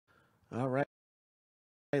All right,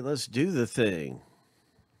 let's do the thing.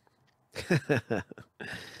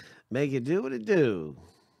 Make it do what it do.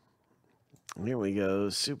 Here we go.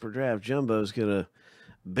 Super Draft Jumbo is gonna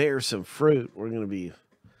bear some fruit. We're gonna be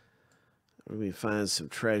finding some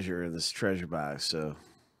treasure in this treasure box. So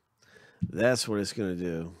that's what it's gonna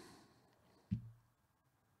do.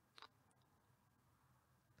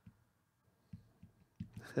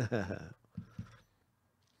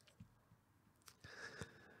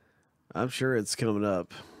 I'm sure it's coming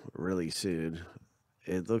up really soon.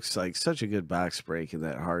 It looks like such a good box break in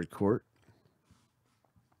that hard court.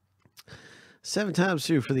 7 times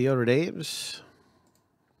through for the Notre Dames.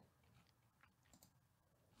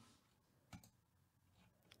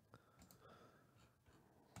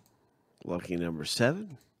 Lucky number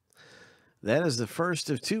 7. That is the first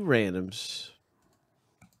of 2 randoms.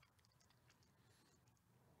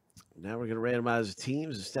 Now we're going to randomize the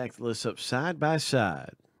teams and stack the list up side by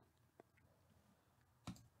side.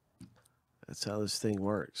 That's how this thing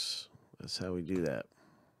works. That's how we do that.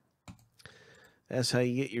 That's how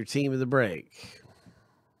you get your team of the break.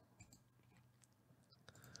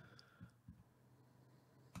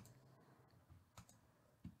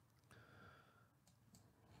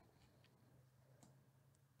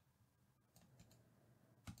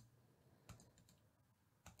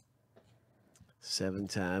 Seven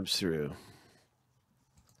times through.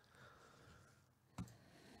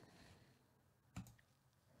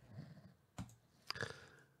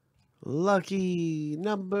 Lucky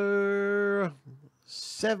number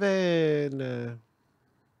 7.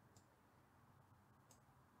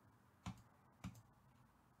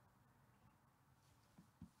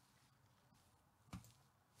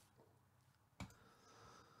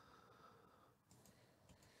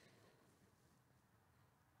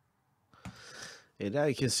 And now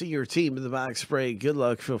you can see your team in the box break. Good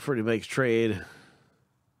luck. Feel free to make a trade.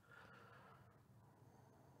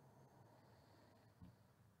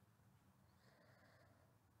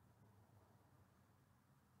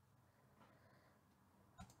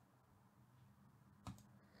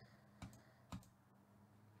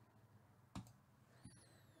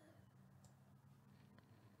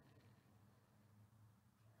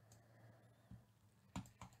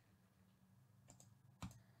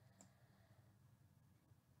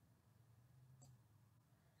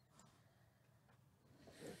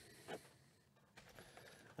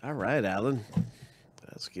 All right, Alan.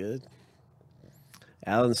 That's good.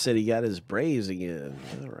 Alan said he got his Braves again.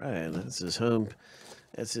 All right. That's his home.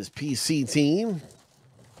 That's his PC team.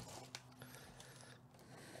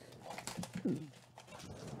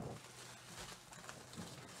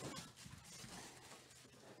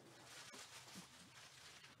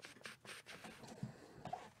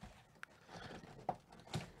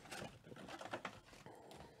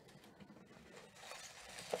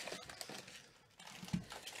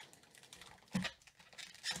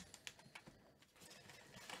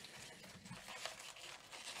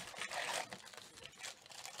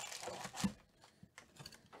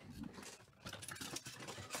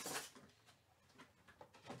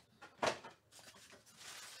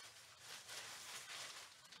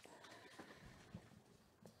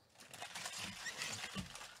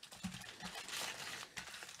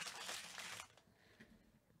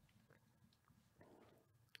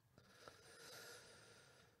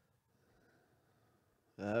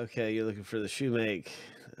 Okay, you're looking for the shoemake.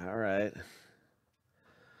 All right.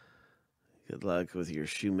 Good luck with your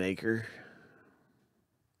shoemaker.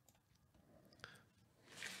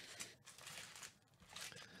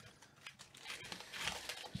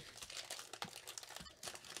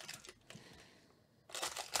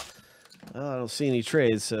 Oh, I don't see any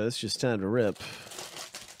trades, so it's just time to rip.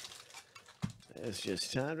 It's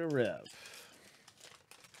just time to rip.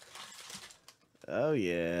 Oh,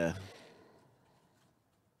 yeah.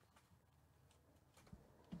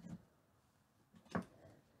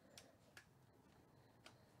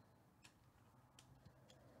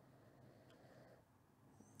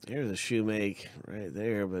 Here's a shoemake right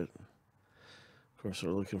there, but of course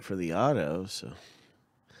we're looking for the auto, so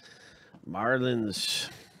Marlins,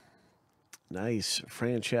 nice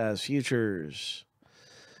franchise futures.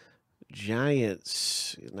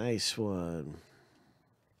 Giants, nice one.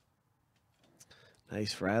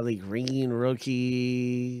 Nice Riley Green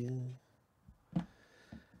rookie.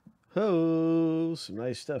 Oh, some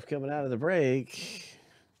nice stuff coming out of the break.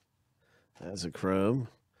 That's a chrome.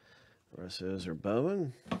 The rest of those are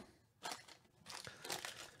Bowman.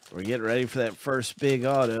 We're getting ready for that first big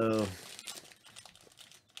auto.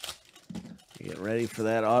 Get ready for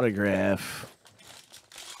that autograph.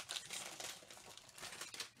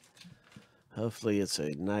 Hopefully it's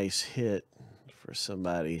a nice hit for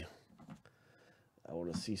somebody. I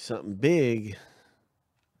want to see something big.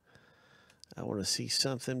 I want to see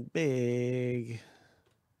something big.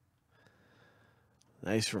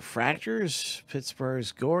 Nice refractors.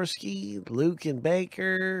 Pittsburgh's Gorski, Luke and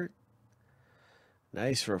Baker.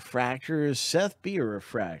 Nice refractors. Seth Beer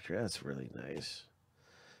refractor. That's really nice.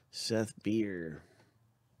 Seth Beer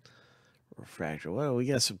refractor. Well, we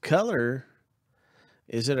got some color.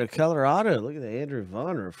 Is it a color auto? Look at the Andrew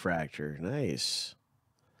Vaughn refractor. Nice.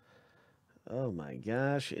 Oh my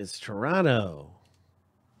gosh. It's Toronto.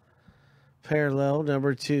 Parallel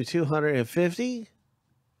number 250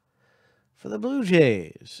 for the Blue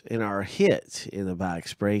Jays. And our hit in the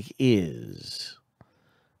box break is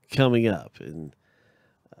coming up. And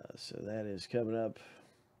so that is coming up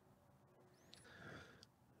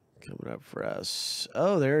for us.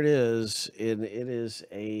 Oh, there it is. And it is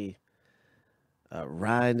a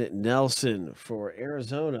Ryan Nelson for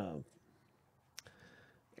Arizona.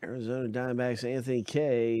 Arizona Diamondbacks, Anthony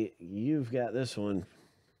K. You've got this one.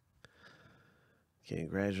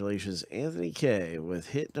 Congratulations, Anthony K. with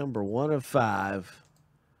hit number 1 of 5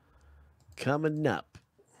 coming up.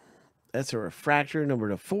 That's a refractor number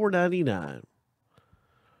to 499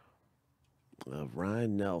 of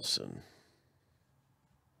Ryan Nelson.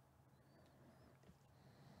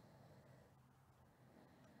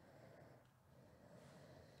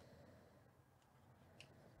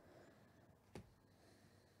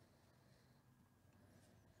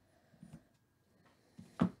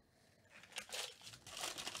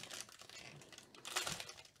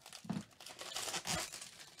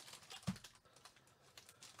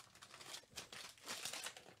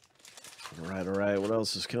 All right. What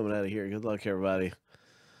else is coming out of here? Good luck, everybody.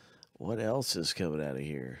 What else is coming out of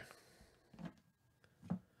here?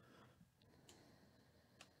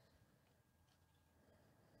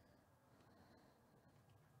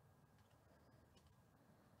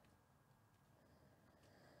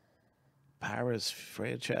 Pirates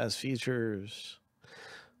franchise features.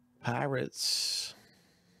 Pirates.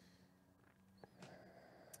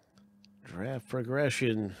 Draft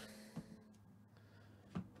progression.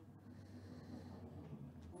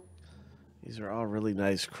 These are all really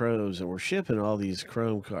nice chromes, and we're shipping all these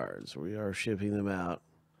chrome cards. We are shipping them out.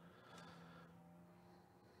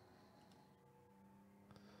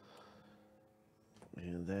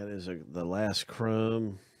 And that is the last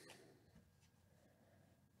chrome.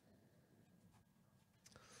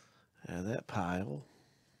 And that pile.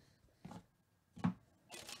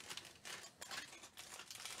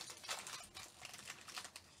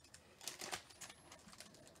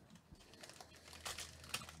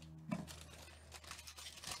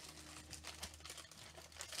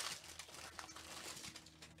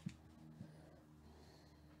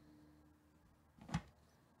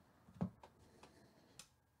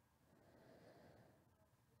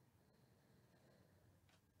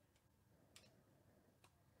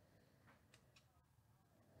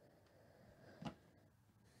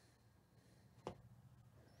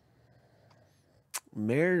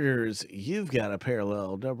 Mariners, you've got a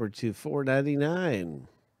parallel number to 499.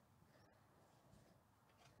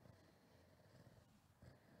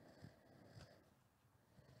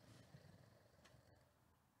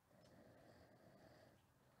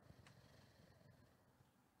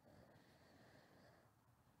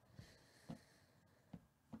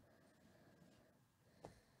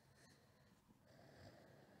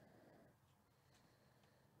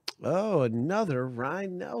 Oh, another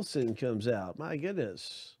Ryan Nelson comes out. My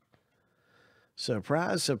goodness.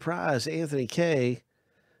 Surprise, surprise. Anthony K.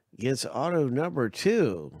 gets auto number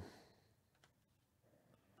 2.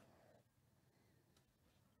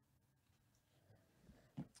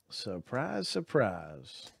 Surprise,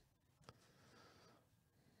 surprise.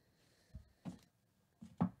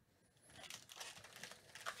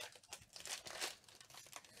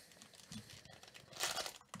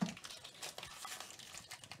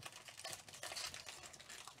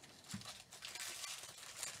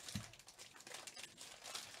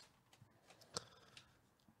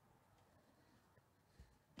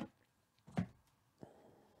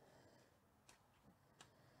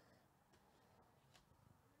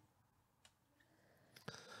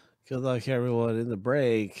 Good luck, everyone, in the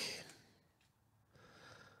break.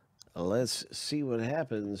 Let's see what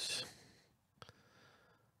happens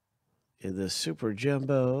in the Super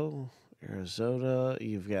Jumbo. Arizona,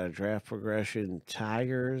 you've got a draft progression.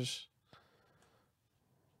 Tigers.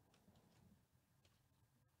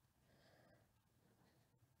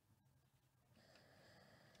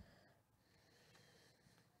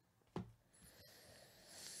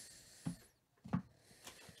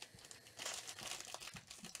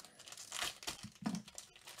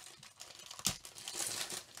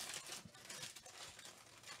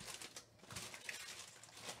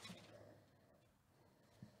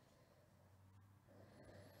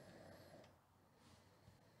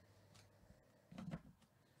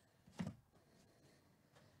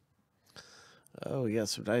 Oh, we got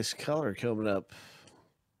some nice color coming up.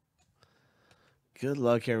 Good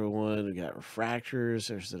luck, everyone. We got refractors.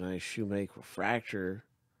 There's a nice Shoemake refractor.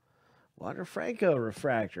 Wander Franco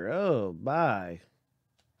refractor. Oh, bye.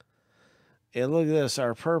 And look at this.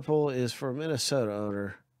 Our purple is for Minnesota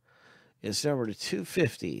owner. It's number to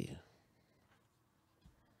 250.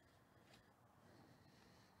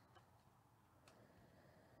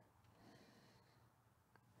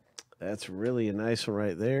 That's really a nice one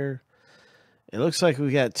right there. It looks like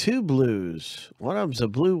we got two blues. One of them's a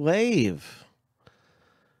blue wave.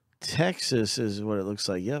 Texas is what it looks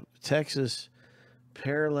like. Yep, Texas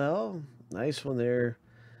parallel. Nice one there.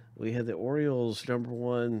 We had the Orioles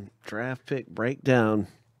 #1 draft pick breakdown.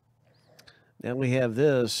 Now we have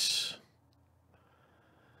this.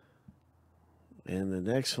 And the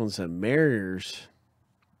next one's a Mariners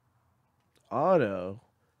auto.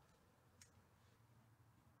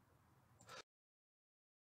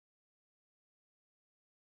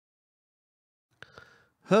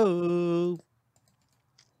 Ho!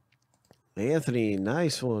 Anthony,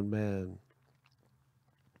 nice one, man.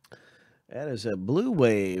 That is a blue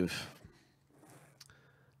wave.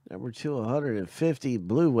 Number 250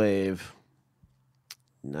 blue wave.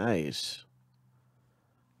 Nice.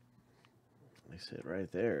 I sit right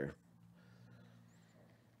there.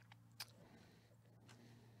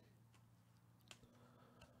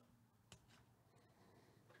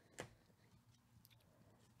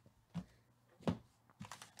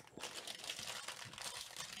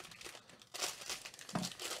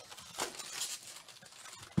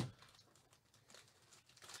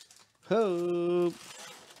 Hope.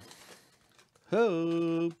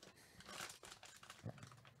 Hope.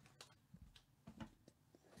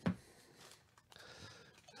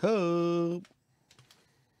 Hope.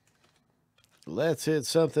 Let's hit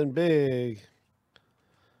something big.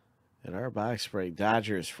 In our box break,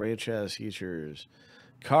 Dodgers franchise futures,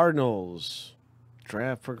 Cardinals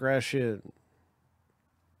draft progression.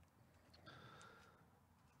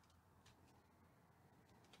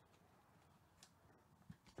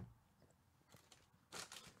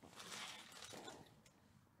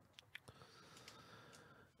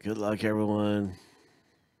 Good luck, everyone.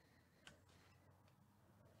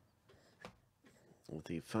 With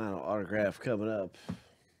the final autograph coming up.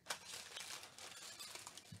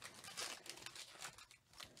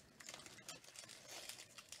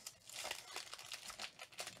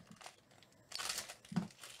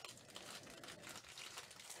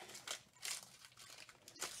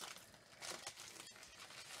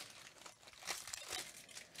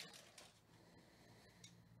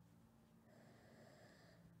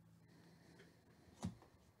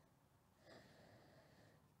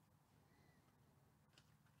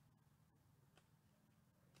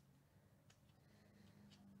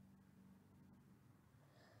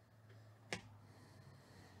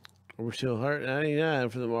 We're still 199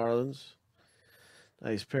 for the Marlins.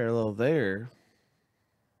 Nice parallel there.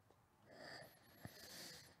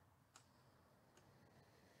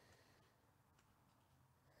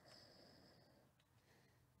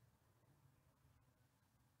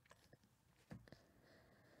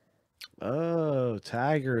 Oh,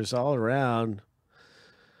 Tigers all around.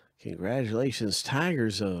 Congratulations,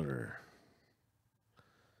 Tigers owner.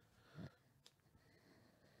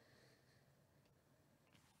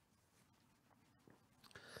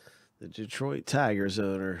 The Detroit Tigers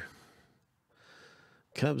owner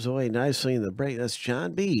comes away nicely in the break. That's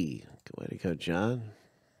John B. Good way to go, John.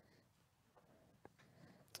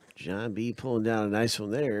 John B. pulling down a nice one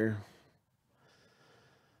there.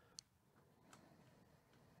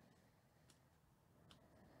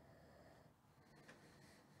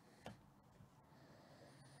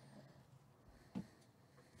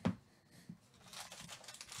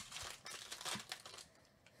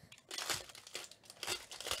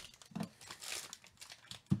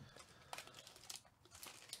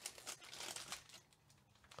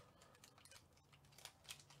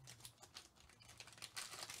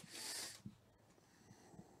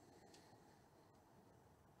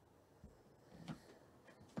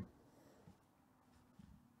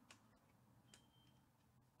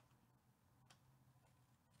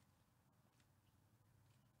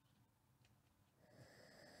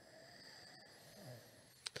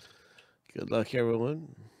 Good luck,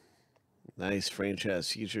 everyone. Nice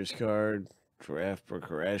franchise futures card. Draft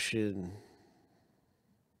progression.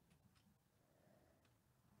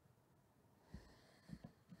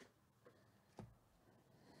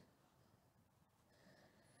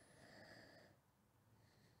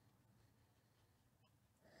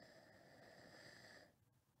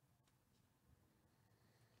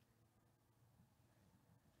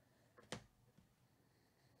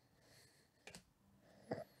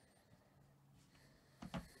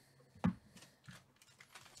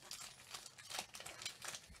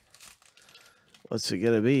 What's it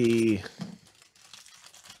going to be?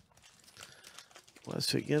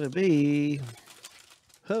 What's it going to be?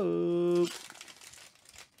 Hope.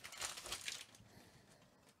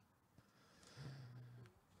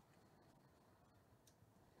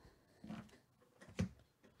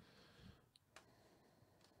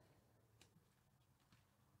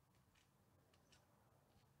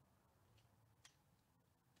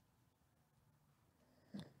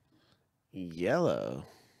 Yellow.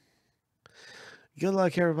 Good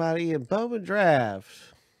luck, everybody, in Bowman Draft.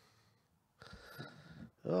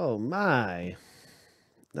 Oh, my.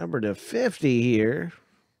 Number to 50 here.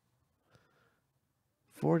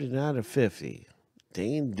 49 to 50.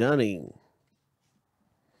 Dane Dunning.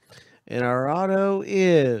 And our auto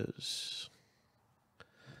is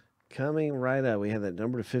coming right up. We have that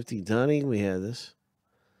number to 50 Dunning. We have this.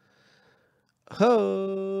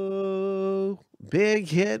 Ho! Big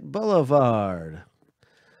Hit Boulevard.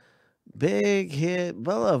 Big Hit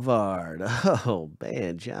Boulevard. Oh,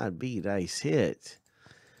 man. John B. Nice hit.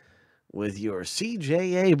 With your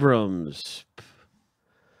C.J. Abrams.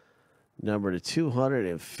 Number to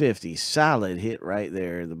 250. Solid hit right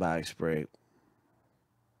there in the box break.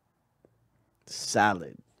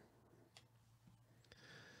 Solid.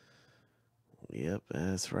 Yep,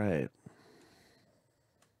 that's right.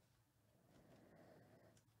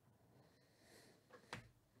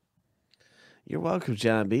 You're welcome,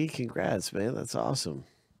 John B. Congrats, man. That's awesome.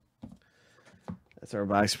 That's our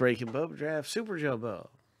box breaking Bowman Draft Super Jumbo.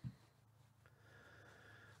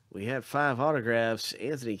 We had 5 autographs.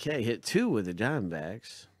 Anthony K hit 2 with the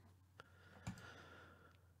Diamondbacks.